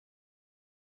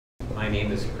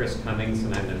name is Chris Cummings,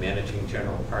 and I'm the managing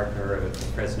general partner of the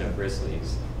Fresno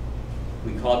Grizzlies.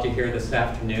 We called you here this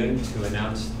afternoon to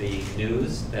announce the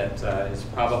news that is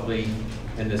probably,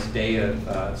 in this day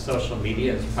of social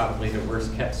media, is probably the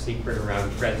worst kept secret around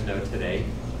Fresno today,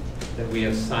 that we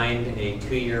have signed a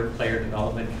 2-year player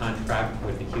development contract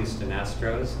with the Houston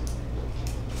Astros.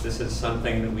 This is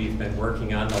something that we've been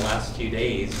working on the last few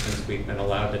days since we've been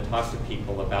allowed to talk to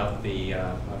people about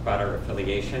our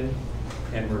affiliation,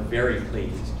 and we're very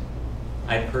pleased.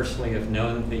 I personally have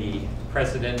known the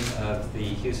president of the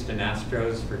Houston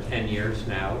Astros for 10 years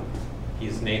now.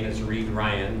 His name is Reid,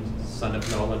 son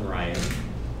of Nolan Ryan,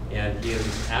 and he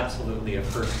is absolutely a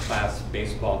first-class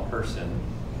baseball person.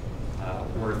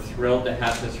 We're thrilled to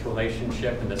have this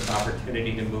relationship and this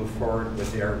opportunity to move forward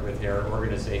with their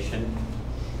organization.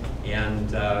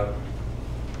 And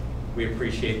we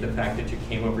appreciate the fact that you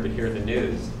came over to hear the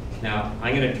news. Now,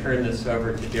 I'm going to turn this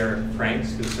over to Derek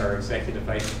Franks, who's our Executive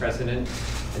Vice President,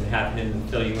 and have him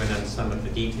fill you in on some of the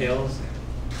details.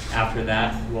 After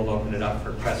that, we'll open it up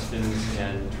for questions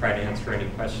and try to answer any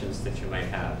questions that you might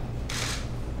have.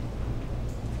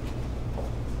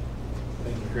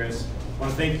 Thank you, Chris. I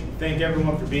want to thank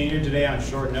everyone for being here today on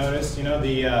short notice. You know,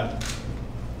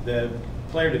 the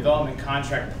player development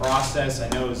contract process, I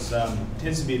know,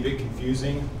 tends to be a bit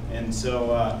confusing, and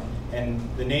so and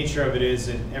the nature of it is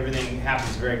that everything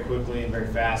happens very quickly and very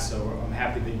fast. So I'm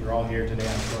happy that you're all here today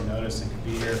on short notice and can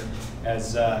be here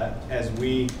as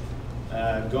we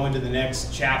go into the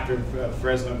next chapter of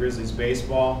Fresno Grizzlies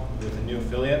baseball with a new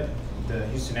affiliate, the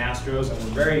Houston Astros, and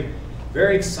we're very,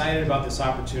 very excited about this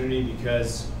opportunity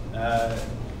because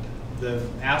the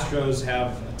Astros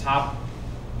have a top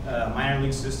minor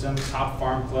league system, top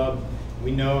farm club.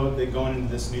 We know that going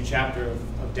into this new chapter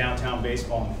of downtown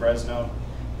baseball in Fresno,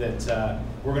 that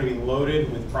we're going to be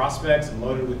loaded with prospects and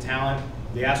loaded with talent.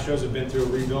 The Astros have been through a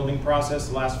rebuilding process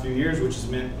the last few years, which has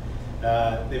meant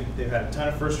they've had a ton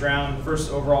of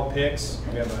first overall picks.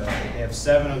 They have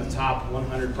 7 of the top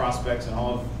 100 prospects in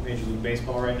all of Major League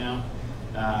Baseball right now.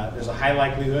 There's a high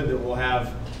likelihood that we'll have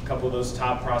a couple of those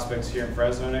top prospects here in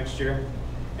Fresno next year.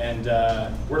 And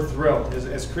we're thrilled.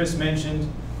 As Chris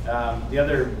mentioned, the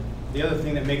other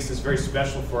thing that makes this very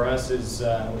special for us is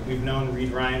we've known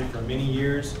Reid Ryan for many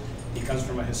years. He comes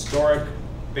from a historic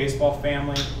baseball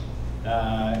family.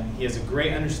 He has a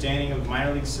great understanding of the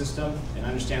minor league system and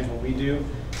understands what we do.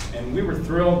 And we were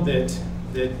thrilled that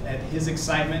at his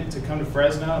excitement to come to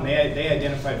Fresno, and they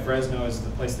identified Fresno as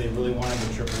the place they really wanted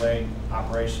the AAA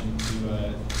operation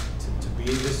to be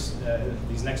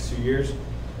these next 2 years.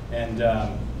 And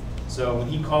so when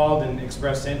he called and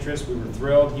expressed interest, we were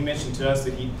thrilled. He mentioned to us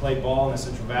that he played ball in the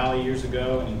Central Valley years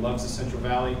ago, and he loves the Central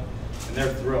Valley, and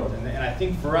they're thrilled. And I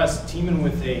think for us, teaming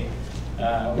with an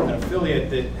affiliate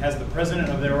that has the president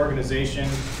of their organization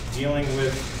dealing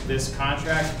with this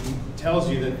contract tells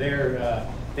you that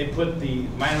they put the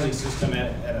minor league system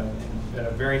at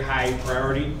a very high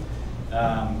priority.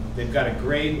 They've got a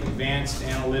great advanced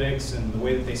analytics, and the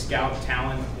way that they scout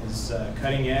talent is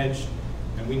cutting edge.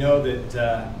 And we know that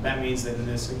that means that in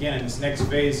this next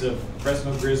phase of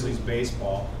Fresno Grizzlies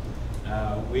baseball,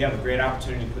 we have a great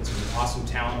opportunity to put some awesome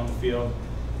talent on the field.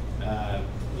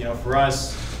 You know, for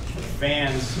us, for the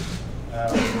fans,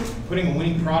 putting a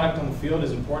winning product on the field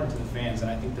is important to the fans,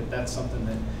 and I think that that's something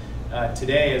that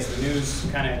today, as the news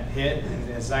kind of hit,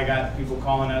 and as I got people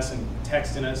calling us and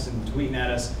texting us and tweeting at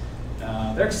us,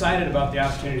 they're excited about the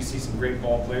opportunity to see some great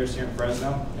ball players here in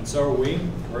Fresno, and so are we.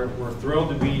 We're thrilled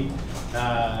to be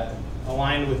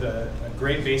aligned with a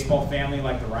great baseball family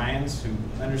like the Ryans, who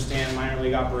understand minor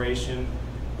league operation,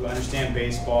 who understand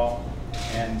baseball,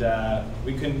 and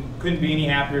we couldn't be any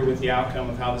happier with the outcome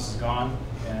of how this has gone.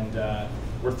 And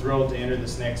we're thrilled to enter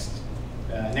this next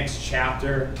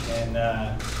chapter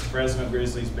in Fresno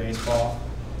Grizzlies baseball,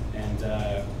 and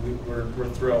we're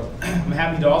thrilled. I'm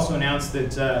happy to also announce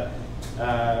that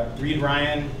Reid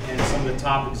Ryan and some of the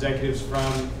top executives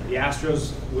from the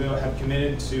Astros will have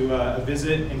committed to a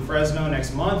visit in Fresno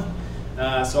next month.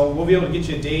 So we'll be able to get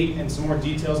you a date and some more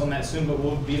details on that soon, but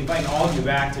we'll be inviting all of you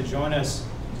back to join us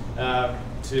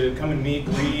to come and meet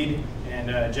Reid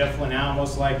and Jeff Luhnow,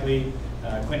 most likely.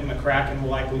 Quinton McCracken will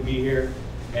likely be here.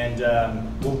 And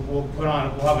we'll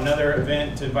have another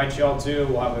event to invite you all to.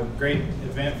 We'll have a great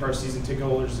event for our season ticket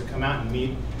holders to come out and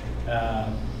meet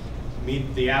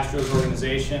the Astros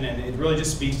organization, and it really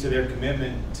just speaks to their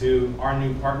commitment to our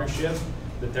new partnership,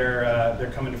 that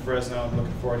they're coming to Fresno and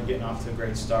looking forward to getting off to a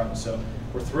great start. So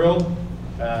we're thrilled.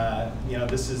 You know,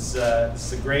 this is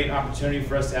a great opportunity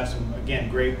for us to have some, again,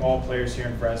 great ball players here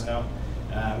in Fresno.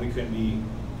 We couldn't be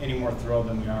any more thrilled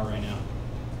than we are right now.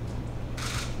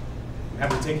 I'm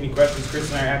happy to take any questions.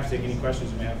 Chris and I are happy to take any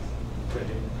questions you may have.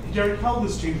 Derek, how will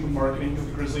this change the marketing of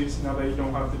the Grizzlies now that you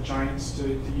don't have the Giants to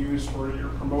use for your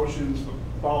promotions, the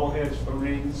bobbleheads, the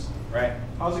rings? Right.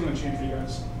 How's it going to change for you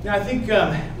guys? Yeah, I think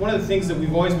one of the things that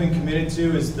we've always been committed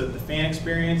to is the fan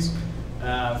experience.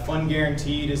 Fun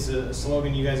guaranteed is a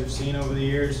slogan you guys have seen over the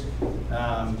years.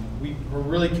 We're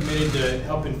really committed to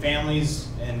helping families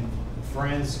and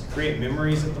friends create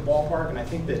memories at the ballpark, and I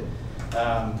think that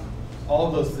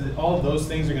all of those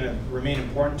things are going to remain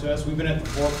important to us. We've been at the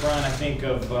forefront, I think,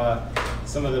 of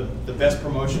some of the best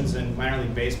promotions in minor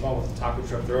league baseball with the Taco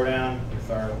Truck Throwdown,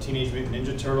 with our Teenage Mutant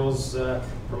Ninja Turtles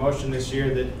promotion this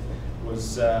year that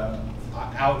was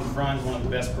out in front, one of the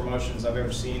best promotions I've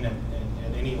ever seen at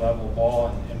any level of ball,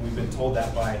 and we've been told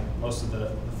that by most of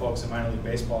the folks in minor league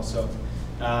baseball. So,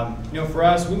 for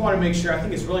us, we want to make sure, I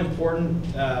think it's really important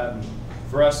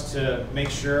for us to make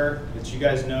sure that you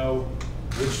guys know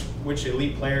which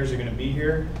elite players are going to be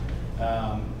here.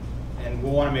 And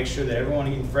we'll want to make sure that everyone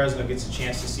in Fresno gets a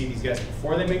chance to see these guys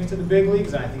before they make it to the big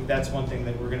leagues. And I think that's one thing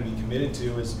that we're going to be committed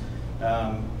to is,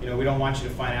 we don't want you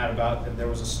to find out about that there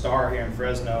was a star here in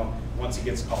Fresno once he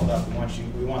gets called up.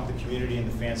 We want the community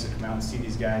and the fans to come out and see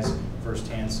these guys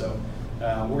firsthand. So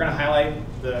we're going to highlight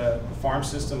the farm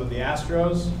system of the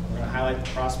Astros. We're going to highlight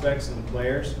the prospects and the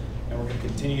players, and we're going to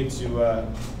continue to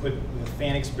put the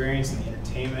fan experience and the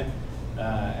entertainment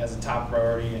as a top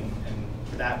priority, and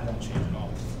that won't change at all.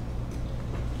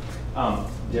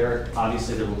 Derek,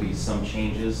 obviously there will be some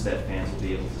changes that fans will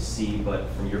be able to see, but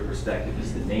from your perspective,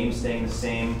 is the name staying the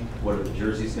same? What are the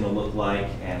jerseys going to look like,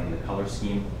 and the color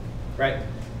scheme? Right.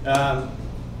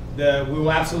 We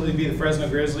will absolutely be the Fresno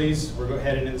Grizzlies. We're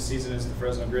heading into the season as the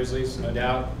Fresno Grizzlies, no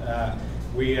doubt.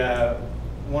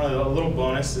 One of the little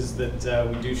bonus is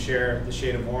that we do share the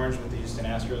shade of orange with the Houston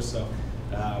Astros, so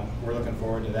we're looking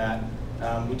forward to that.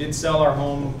 We did sell our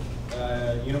home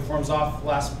uniforms off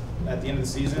at the end of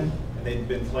the season. They'd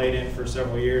been played in for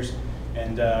several years,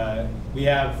 and we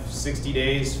have 60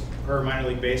 days per minor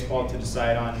league baseball to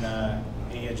decide on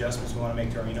any adjustments we want to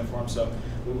make to our uniform. So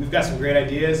we've got some great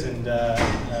ideas, and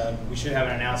we should have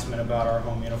an announcement about our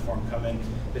home uniform coming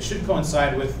that should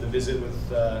coincide with the visit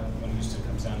with when Houston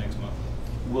comes down next month.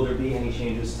 Will there be any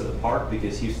changes to the park,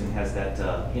 because Houston has that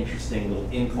interesting little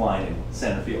incline in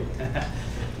center field?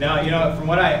 No, from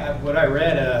what I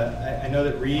read, I know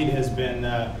that Reid has been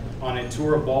on a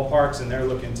tour of ballparks, and they're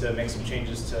looking to make some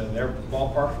changes to their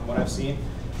ballpark from what I've seen.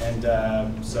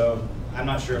 And so I'm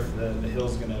not sure if the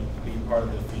hill's going to be part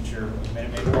of the future of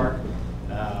Minute Maid Park.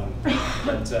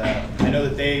 But I know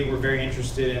that they were very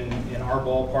interested in our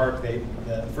ballpark.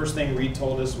 The first thing Reid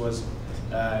told us was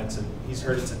he's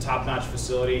heard it's a top-notch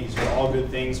facility. He's heard all good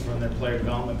things from their player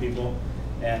development people.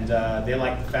 And they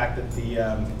like the fact that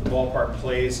the ballpark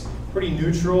plays pretty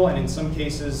neutral, and in some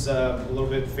cases a little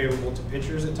bit favorable to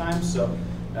pitchers at times. So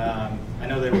I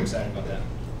know they were excited about that.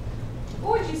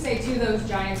 What would you say to those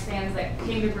Giants fans that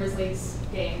came to Grizzlies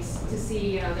games to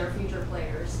see their future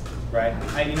players? Right.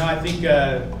 I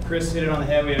think Chris hit it on the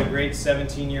head. We had a great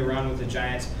 17-year run with the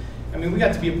Giants. I mean, we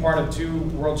got to be a part of 2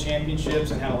 world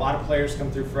championships and had a lot of players come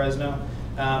through Fresno.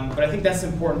 But I think that's the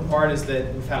important part, is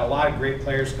that we've had a lot of great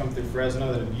players come through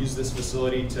Fresno that have used this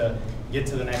facility to get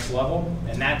to the next level,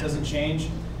 and that doesn't change.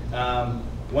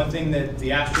 One thing that the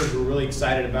Astros were really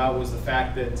excited about was the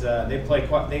fact that they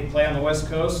play on the West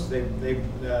Coast.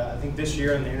 I think this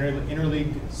year in the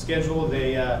interleague schedule,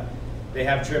 they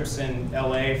have trips in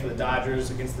LA for the Dodgers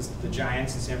against the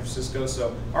Giants in San Francisco.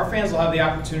 So our fans will have the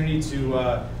opportunity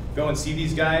to go and see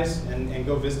these guys and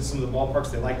go visit some of the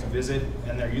ballparks they like to visit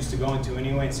and they're used to going to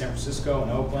anyway, in San Francisco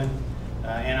and Oakland,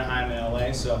 Anaheim and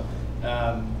LA. So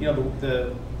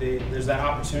there's that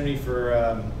opportunity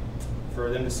for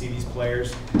them to see these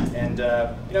players, and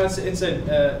it's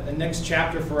a next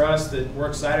chapter for us that we're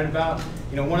excited about.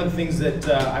 One of the things that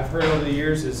I've heard over the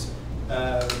years is,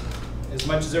 as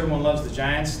much as everyone loves the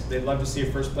Giants, they'd love to see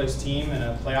a first place team and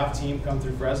a playoff team come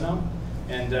through Fresno.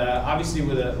 And obviously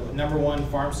with a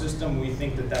 #1 farm system, we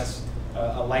think that that's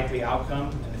a likely outcome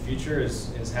in the future,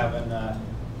 is having a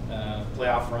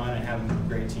playoff run and having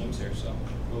great teams here. So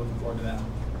we're looking forward to that.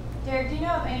 Derek, do you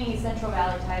know of any Central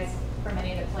Valley ties from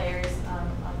any of the players on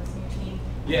this new team?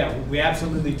 Yeah, we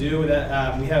absolutely do. We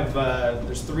have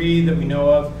there's 3 that we know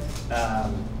of.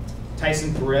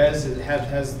 Tyson Perez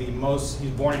has the most.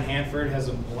 He's born in Hanford, has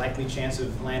a likely chance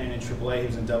of landing in AAA. He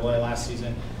was in AA last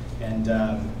season. And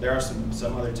there are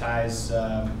some other ties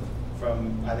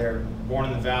from either born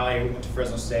in the Valley, went to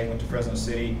Fresno State, went to Fresno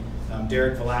City.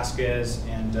 Derek Velasquez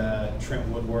and Trent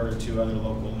Woodward are 2 other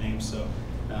local names. So,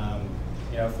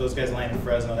 if those guys land in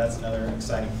Fresno, that's another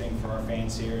exciting thing for our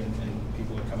fans here and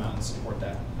people that come out and support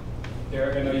that.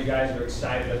 Derek, I know you guys are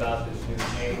excited about this new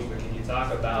change, but can you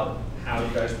talk about how you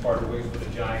guys parted ways with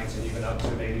the Giants and even up to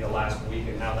maybe the last week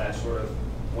and how that sort of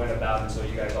went about until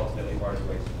you guys ultimately parted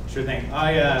ways? Sure thing.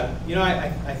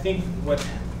 I think what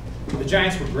the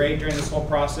Giants were great during this whole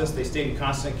process. They stayed in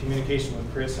constant communication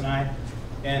with Chris and I.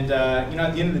 And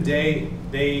at the end of the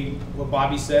day, what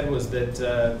Bobby said was that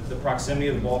the proximity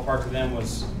of the ballpark to them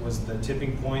was the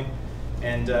tipping point.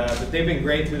 And but they've been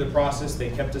great through the process. They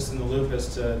kept us in the loop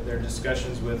as to their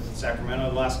discussions with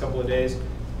Sacramento the last couple of days.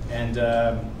 And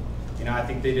I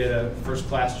think they did a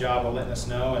first-class job of letting us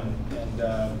know. And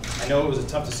I know it was a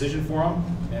tough decision for them,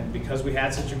 and because we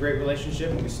had such a great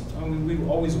relationship, and we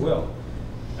always will.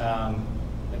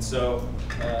 And so,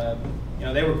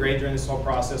 they were great during this whole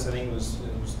process. I think it was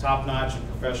top-notch and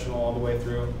professional all the way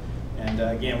through. And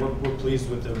again, we're pleased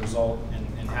with the result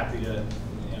and happy to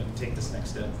take this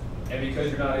next step. And because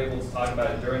you're not able to talk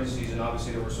about it during the season,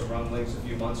 obviously there were some rumblings a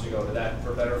few months ago. Did that,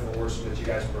 for better or for worse, so that you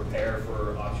guys prepare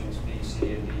for options B,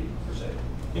 C, and D per se?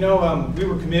 We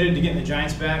were committed to getting the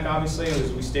Giants back, obviously,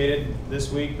 as we stated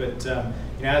this week. But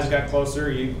as it got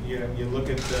closer, you look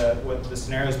at what the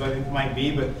scenarios might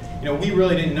be. But we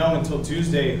really didn't know until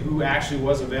Tuesday who actually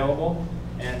was available,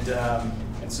 and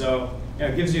so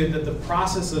it gives you the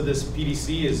process of this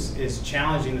PDC is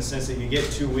challenging in the sense that you get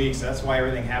 2 weeks. That's why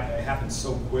everything happens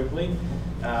so quickly.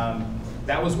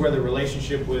 That was where the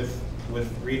relationship with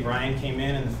Reid Ryan came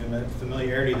in, and the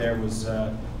familiarity there was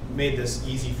made this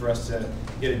easy for us to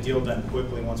get a deal done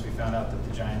quickly once we found out that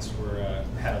the Giants were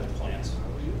had other plans.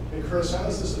 Hey Chris, how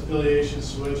does this affiliation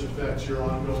switch affect your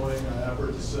ongoing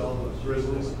effort to sell the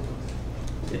Grizzlies?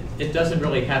 It doesn't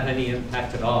really have any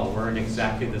impact at all. We're in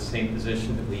exactly the same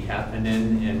position that we have been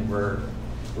in, and we're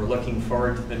looking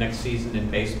forward to the next season in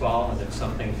baseball. And if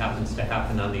something happens to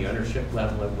happen on the ownership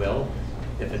level, it will.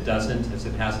 If it doesn't, as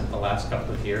it hasn't the last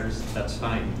couple of years, that's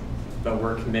fine. But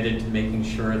we're committed to making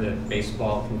sure that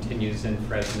baseball continues in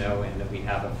Fresno and that we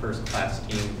have a first-class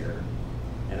team here.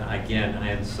 And again, I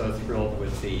am so thrilled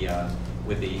with the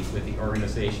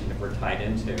organization that we're tied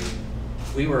into.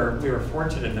 We were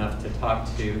fortunate enough to talk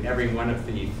to every one of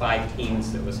the 5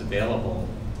 teams that was available.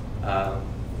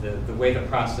 The way the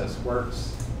process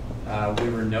works, we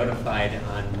were notified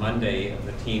on Monday of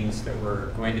the teams that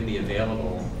were going to be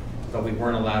available, but we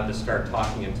weren't allowed to start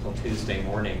talking until Tuesday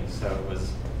morning. So it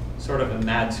was sort of a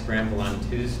mad scramble on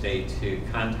Tuesday to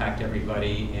contact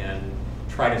everybody and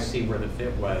try to see where the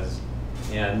fit was.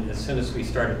 And as soon as we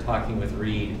started talking with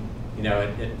Reid,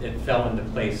 it fell into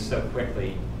place so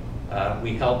quickly.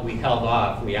 We held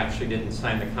off. We actually didn't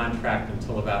sign the contract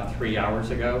until about 3 hours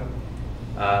ago.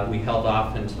 We held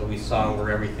off until we saw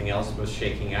where everything else was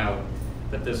shaking out.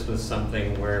 But this was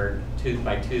something where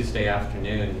by Tuesday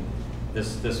afternoon,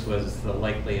 this was the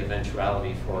likely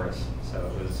eventuality for us. So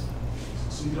it was.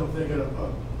 So you don't think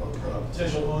a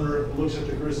potential owner looks at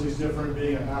the Grizzlies different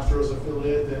being an Astros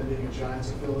affiliate than being a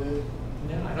Giants affiliate?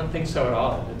 No, I don't think so at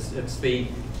all. It's the,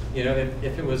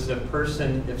 if it was a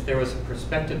person, if there was a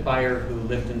prospective buyer who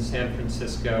lived in San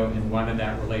Francisco and wanted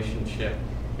that relationship,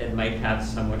 it might have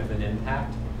somewhat of an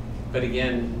impact. But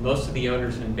again, most of the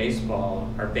owners in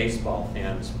baseball are baseball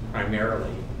fans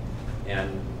primarily,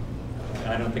 and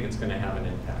I don't think it's going to have an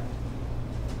impact.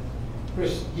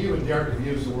 Chris, you and Derek have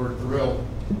used the word thrill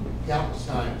countless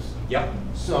times. Yep.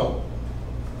 So,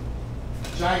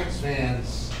 Giants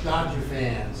fans, Dodger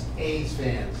fans, A's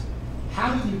fans,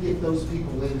 how do you get those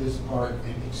people in this park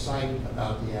and excited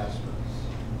about the Astros?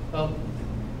 Well,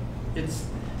 it's,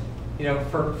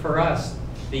 for us,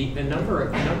 the number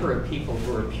of people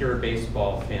who are pure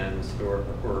baseball fans who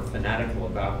are fanatical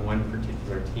about one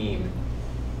particular team,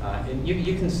 and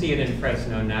you can see it in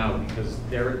Fresno now because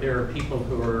there are people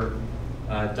who are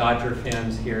Dodger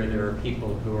fans here. There are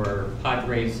people who are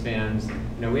Padres fans.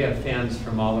 We have fans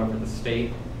from all over the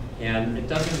state, and it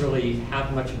doesn't really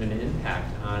have much of an impact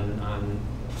on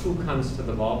who comes to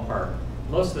the ballpark.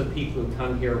 Most of the people who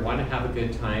come here want to have a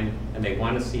good time, and they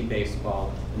want to see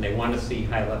baseball, and they want to see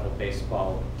high-level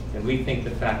baseball. And we think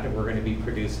the fact that we're going to be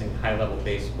producing high-level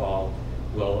baseball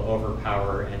will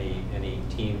overpower any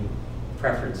team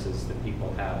preferences that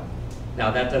people have.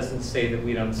 Now, that doesn't say that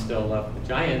we don't still love the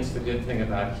Giants. The good thing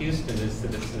about Houston is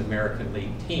that it's an American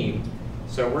League team,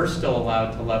 so we're still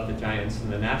allowed to love the Giants in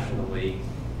the National League.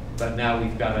 But now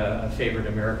we've got a favored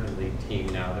American League team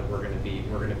now that we're going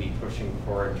to be pushing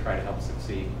for and try to help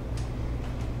succeed.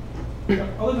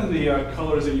 Other than the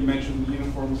colors that you mentioned, the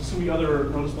uniforms, there's some other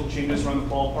noticeable changes around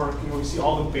the ballpark. We see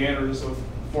all the banners of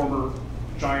former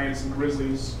Giants and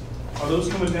Grizzlies. Are those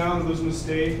coming down? Are those going to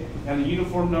stay? And the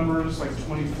uniform numbers like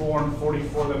 24 and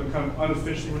 44 that have become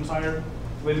unofficially retired,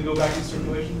 are they to go back in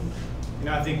circulation?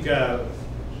 I think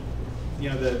you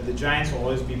know, the Giants will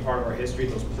always be part of our history.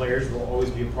 Those players will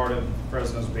always be a part of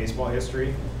Fresno's baseball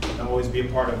history. They'll always be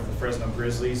a part of the Fresno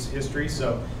Grizzlies history.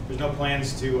 So there's no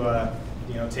plans to,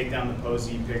 you know, take down the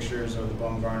Posey pictures or the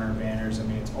Bumgarner banners. I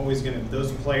mean, it's always going to,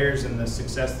 those players and the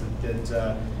success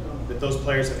that those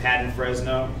players have had in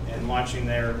Fresno and launching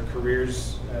their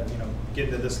careers, you know,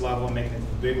 getting to this level and making it to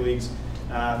the big leagues,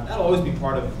 that'll always be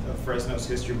part of Fresno's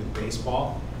history with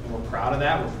baseball. And we're proud of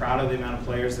that. We're proud of the amount of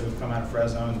players that have come out of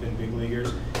Fresno and been big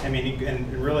leaguers. I mean, and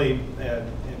really,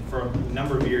 for a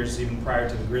number of years, even prior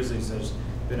to the Grizzlies, there's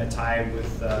been a tie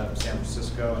with San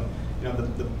Francisco. And, you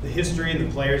know, the history and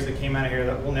the players that came out of here,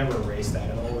 that we'll never erase that.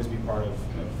 It'll always be part of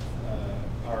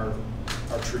our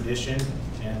tradition.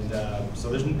 And so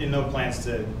there's no plans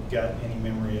to get any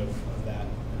memory of that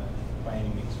by any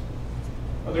means.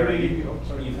 Are there any,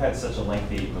 You've had such a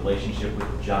lengthy relationship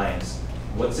with the Giants.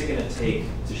 What's it going to take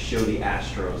to show the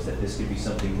Astros that this could be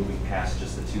something moving past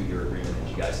just the 2-year agreement that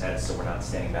you guys had, so we're not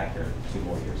standing back here 2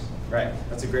 more years? Right,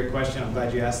 that's a great question. I'm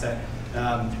glad you asked that.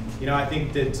 You know, I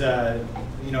think that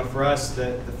you know, for us,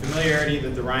 the familiarity that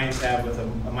the Ryans have with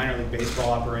a minor league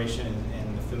baseball operation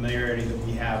and the familiarity that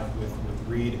we have with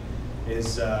Reid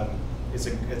is it's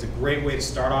a great way to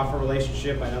start off a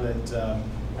relationship. I know that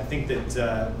I think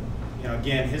that you know,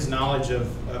 again, his knowledge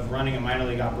of running a minor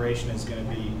league operation is going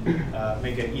to be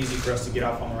make it easy for us to get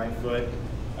off on the right foot.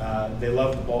 They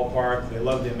love the ballpark. They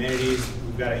love the amenities.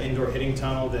 We've got an indoor hitting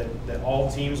tunnel that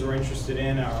all teams were interested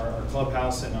in. Our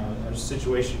clubhouse and our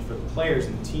situation for the players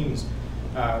and the teams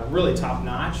really top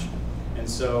notch. And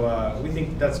so we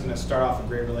think that's going to start off a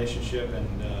great relationship.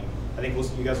 And I think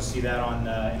you guys will see that on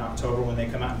in October when they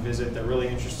come out and visit. They're really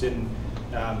interested in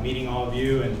meeting all of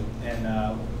you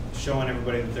and showing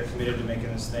everybody that they're committed to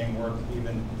making this thing work,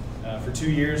 even for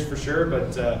 2 years for sure.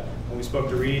 But when we spoke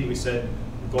to Reid, we said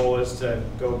the goal is to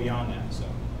go beyond that. So,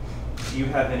 do you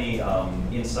have any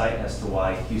insight as to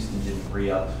why Houston didn't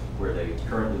re-up where they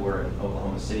currently were in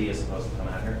Oklahoma City as opposed to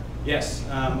coming out here? Yes,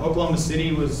 Oklahoma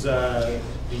City was the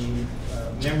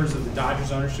members of the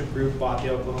Dodgers ownership group bought the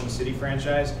Oklahoma City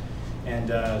franchise, and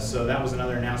so that was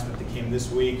another announcement that came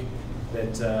this week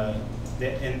that.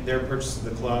 In their purchase of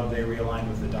the club, they realigned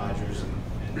with the Dodgers,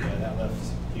 and that left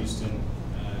Houston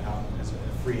out as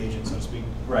a free agent, so to speak.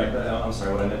 Right, but I'm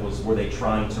sorry, what I meant was, were they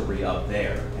trying to re-up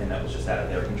there, and that was just out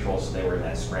of their control, so they were in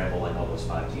that scramble like all those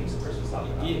 5 teams that Chris was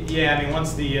talking about? Yeah, I mean,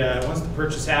 once the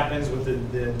purchase happens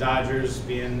with the Dodgers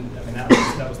being, I mean, that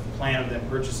was the plan of them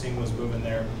purchasing, was moving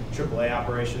their AAA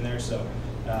operation there, so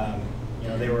you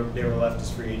know, they were left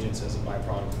as free agents as a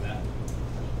byproduct of that.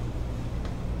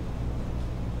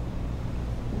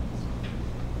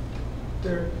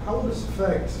 Derek, how will this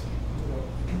affect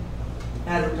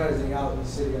advertising out in the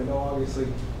city? I know obviously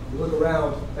you look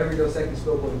around, every second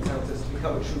billboard in town says to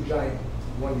become a true giant,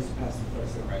 one needs to pass the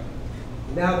president. Right.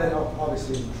 Now that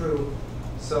obviously isn't true.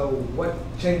 So what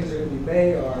changes are going to be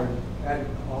made? Are ad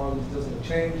arms doesn't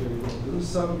change, or are you going to lose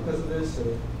some because of this? Or?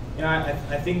 You know,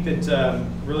 I think that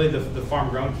really the farm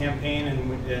grown campaign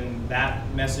and that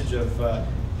message of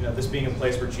you know, this being a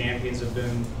place where champions have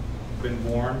been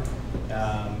born.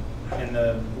 And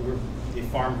the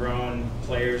farm grown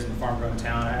players and farm grown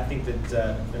talent, I think that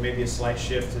there may be a slight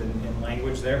shift in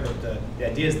language there, but the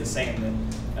idea is the same.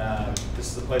 That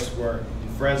this is a place where in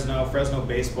Fresno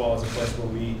baseball is a place where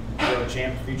we grow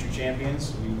future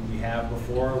champions. We have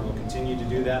before. We'll continue to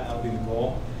do that. That'll be the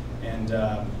goal. And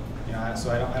you know, so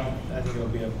I think it'll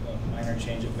be a minor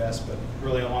change at best, but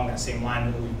really along that same line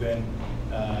that we've been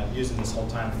using this whole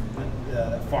time.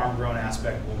 The farm grown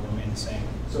aspect will remain the same.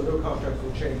 So no contracts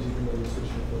will change even though you're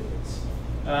switching affiliates?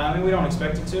 I mean, we don't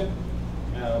expect it to.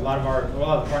 A lot of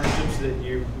the partnerships that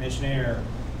you're mentioning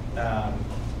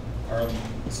are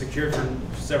secured for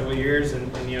several years,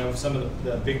 and you know, some of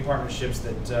the big partnerships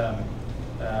that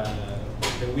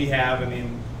we have. I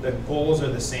mean, the goals are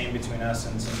the same between us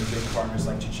and some of the big partners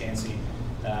like Chachansey.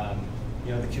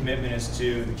 You know, the commitment is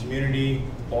to the community,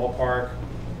 the ballpark,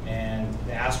 and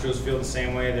the Astros feel the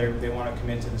same way. They want to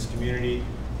commit to this community.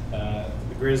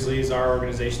 The Grizzlies, our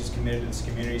organization, is committed to this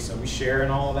community, so we share in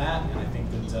all of that, and I think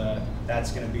that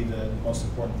that's going to be the most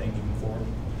important thing moving forward.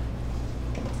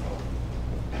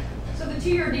 So the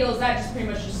 2-year deal, is that just pretty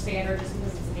much just standard just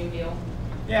because it's a new deal?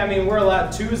 Yeah, I mean, we're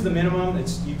allowed 2 is the minimum.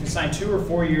 You can sign 2 or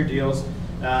 4-year deals.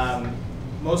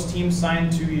 Most teams sign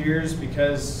 2 years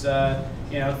because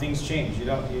you know, things change.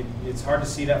 It's hard to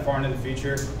see that far into the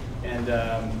future, and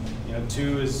you know,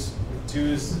 2 is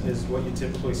what you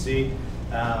typically see.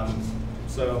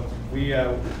 So we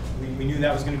knew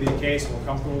that was going to be the case, and we're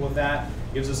comfortable with that.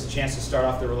 It gives us a chance to start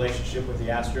off the relationship with the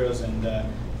Astros and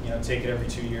you know, take it every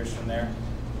 2 years from there.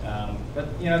 But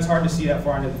it's hard to see that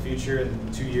far into the future,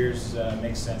 and 2 years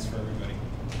makes sense for everybody.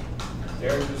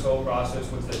 During this whole process,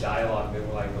 what's the dialogue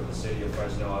been like with the city of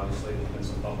Fresno? Obviously, there's been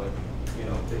some public,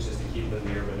 pitches to keep them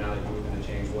here, but now that you're moving to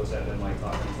change, what's that been like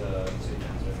talking to city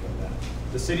council like that?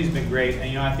 The city's been great,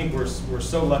 and I think we're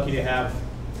so lucky to have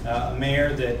a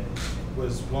mayor that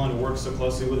was willing to work so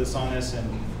closely with us on this, and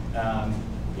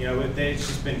it's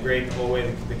just been great the whole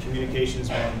way. The communication's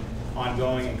been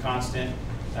ongoing and constant.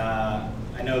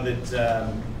 I know that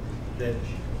the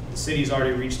city's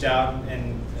already reached out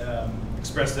and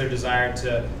expressed their desire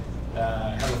to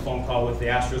have a phone call with the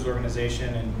Astros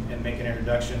organization and make an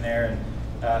introduction there.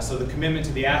 And so the commitment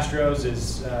to the Astros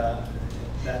is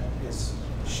that is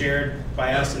shared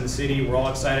by us in the city. We're all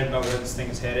excited about where this thing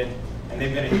is headed, and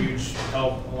they've been a huge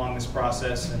help along this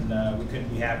process, and we couldn't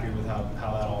be happier with how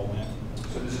that all went.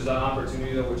 So this is an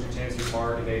opportunity that which your chances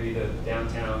Mark and maybe the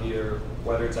downtown, either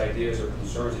whether it's ideas or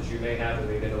concerns that you may have, that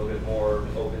they've been a little bit more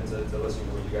open to listening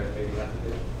to what you guys maybe have to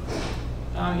do.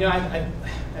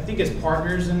 I think as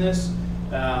partners in this,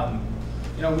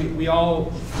 we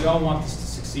all want this to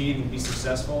succeed and be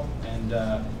successful, and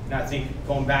I think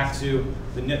going back to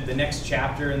the next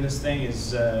chapter in this thing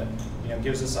is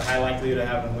gives us a high likelihood of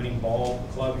having a winning ball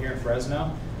club here in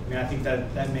Fresno. I think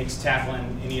that makes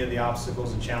tackling any of the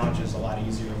obstacles and challenges a lot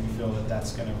easier, and we feel that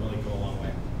that's going to really go a long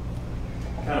way.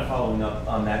 Kind of following up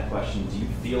on that question, do you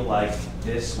feel like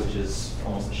this, which is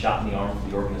almost a shot in the arm for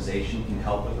the organization, can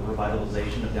help with the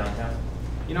revitalization of downtown?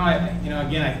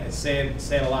 Again, I say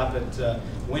it a lot, but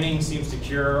winning seems to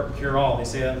cure all. They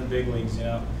say that in the big leagues,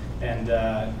 and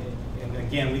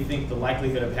again, we think the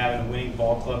likelihood of having a winning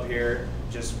ball club here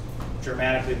just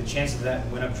dramatically, the chances of that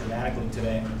went up dramatically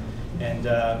today. And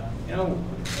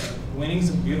winning's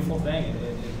a beautiful thing.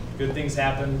 Good things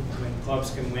happen when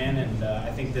clubs can win, and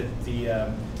I think that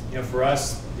for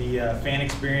us, the fan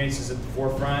experience is at the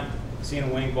forefront. Seeing a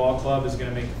winning ball club is going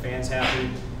to make the fans happy,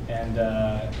 and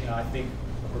I think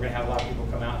we're going to have a lot of people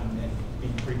come out and be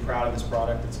pretty proud of this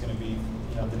product. It's going to be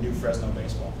the new Fresno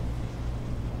baseball.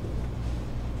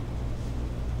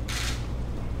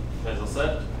 Guys all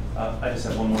set? I just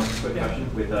have one more quick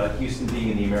question. With Houston being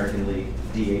in the American League,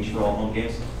 DH for all home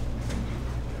games?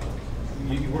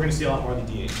 We're going to see a lot more of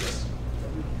the DH, yes.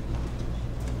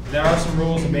 There are some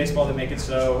rules in baseball that make it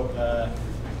so,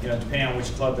 depending on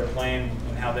which club they're playing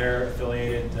and how they're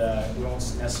affiliated, we won't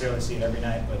necessarily see it every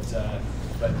night,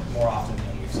 but more often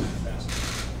than we've seen in the past.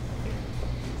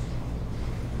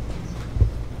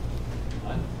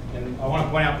 And I want to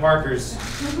point out Parker's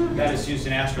got his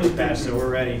Houston Astros patch, so we're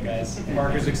ready, guys.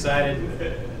 Parker's excited.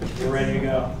 We're ready to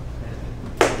go.